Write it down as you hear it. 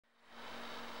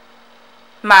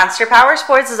Monster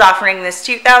Powersports is offering this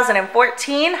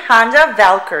 2014 Honda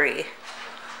Valkyrie.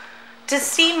 To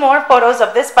see more photos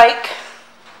of this bike,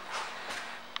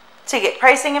 to get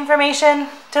pricing information,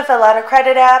 to fill out a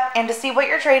credit app, and to see what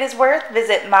your trade is worth,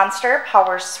 visit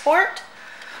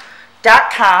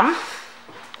monsterpowersport.com.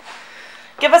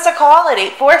 Give us a call at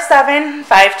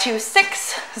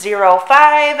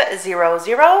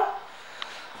 847-526-0500,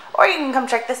 or you can come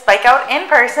check this bike out in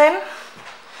person.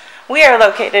 We are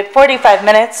located 45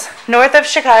 minutes north of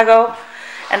Chicago,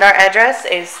 and our address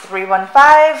is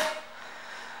 315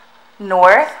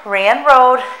 North Rand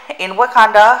Road in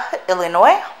Wauconda,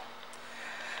 Illinois.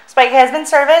 This bike has been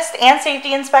serviced and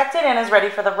safety inspected and is ready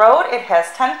for the road. It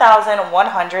has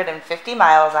 10,150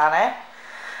 miles on it.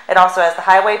 It also has the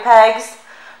highway pegs,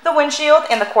 the windshield,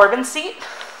 and the Corbin seat.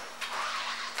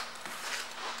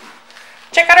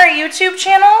 Check out our YouTube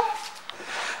channel.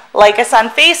 Like us on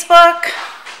Facebook.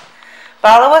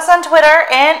 Follow us on Twitter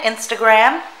and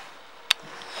Instagram.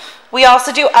 We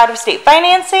also do out-of-state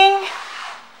financing.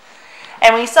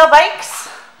 And we sell bikes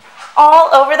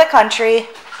all over the country.